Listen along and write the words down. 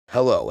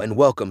Hello and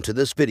welcome to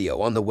this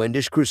video on the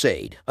Wendish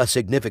Crusade, a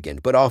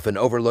significant but often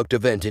overlooked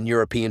event in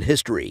European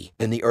history.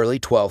 In the early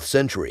 12th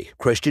century,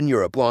 Christian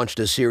Europe launched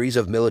a series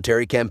of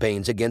military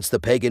campaigns against the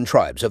pagan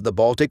tribes of the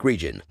Baltic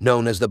region,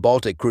 known as the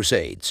Baltic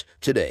Crusades.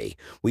 Today,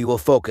 we will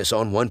focus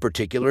on one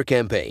particular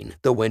campaign,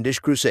 the Wendish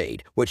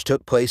Crusade, which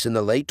took place in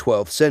the late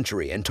 12th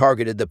century and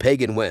targeted the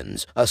pagan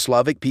Wends, a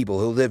Slavic people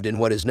who lived in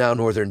what is now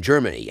northern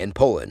Germany and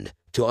Poland.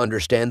 To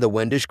understand the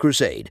Wendish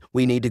Crusade,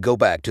 we need to go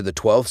back to the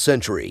 12th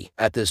century.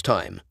 At this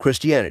time,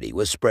 Christianity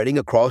was spreading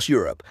across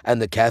Europe,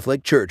 and the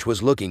Catholic Church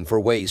was looking for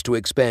ways to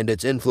expand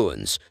its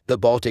influence. The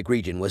Baltic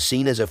region was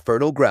seen as a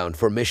fertile ground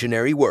for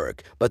missionary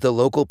work, but the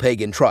local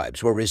pagan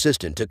tribes were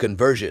resistant to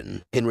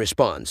conversion. In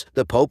response,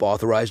 the Pope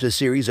authorized a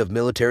series of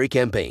military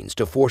campaigns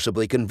to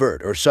forcibly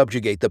convert or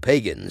subjugate the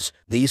pagans.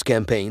 These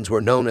campaigns were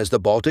known as the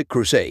Baltic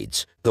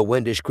Crusades. The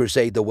Wendish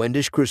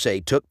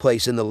Crusade took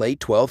place in the late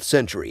 12th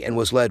century and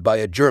was led by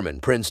a German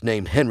prince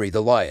named Henry the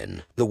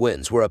Lion. The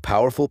Wends were a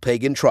powerful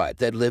pagan tribe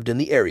that lived in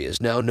the areas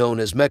now known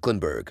as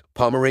Mecklenburg,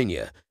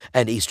 Pomerania,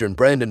 and eastern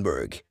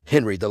Brandenburg.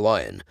 Henry the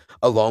Lion,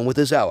 along with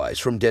his allies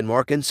from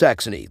Denmark and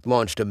Saxony,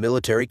 launched a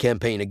military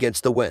campaign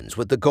against the Wends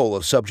with the goal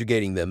of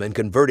subjugating them and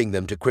converting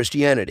them to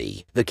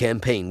Christianity. The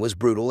campaign was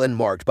brutal and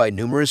marked by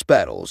numerous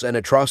battles and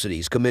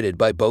atrocities committed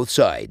by both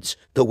sides.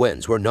 The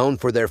Wends were known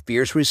for their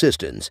fierce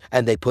resistance,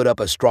 and they put up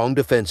a strong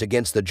defense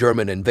against the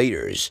German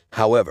invaders.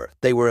 However,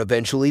 they were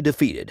eventually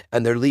defeated,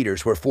 and their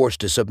leaders were forced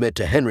to submit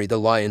to Henry the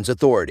Lion's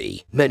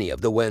authority. Many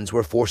of the Wends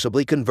were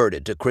forcibly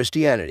converted to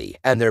Christianity,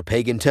 and their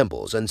pagan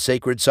temples and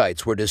sacred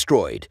sites were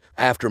destroyed.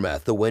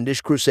 Aftermath: the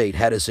Wendish Crusade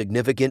had a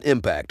significant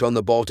impact on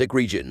the Baltic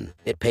region.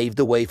 It paved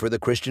the way for the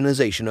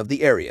Christianization of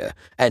the area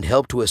and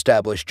helped to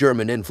establish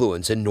German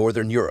influence in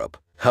northern Europe.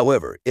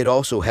 However, it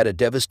also had a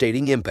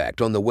devastating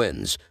impact on the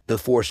Wends. The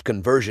forced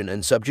conversion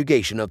and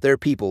subjugation of their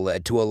people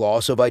led to a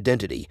loss of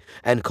identity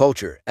and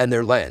culture, and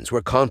their lands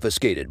were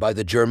confiscated by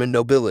the German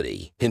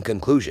nobility. In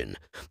conclusion,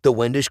 the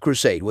Wendish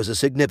Crusade was a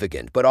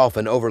significant but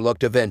often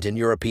overlooked event in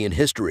European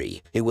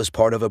history. It was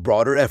part of a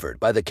broader effort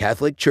by the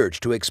Catholic Church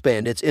to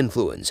expand its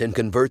influence and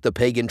convert the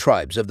pagan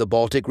tribes of the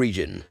Baltic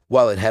region.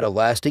 While it had a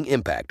lasting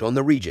impact on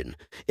the region,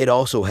 it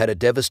also had a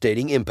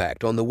devastating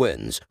impact on the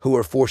Wends, who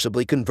were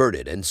forcibly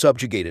converted and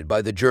subjugated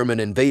by the German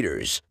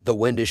invaders. The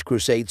Wendish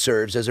Crusade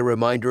serves as a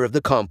reminder of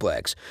the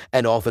complex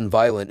and often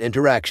violent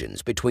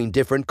interactions between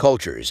different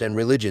cultures and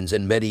religions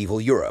in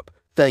medieval Europe.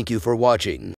 Thank you for watching.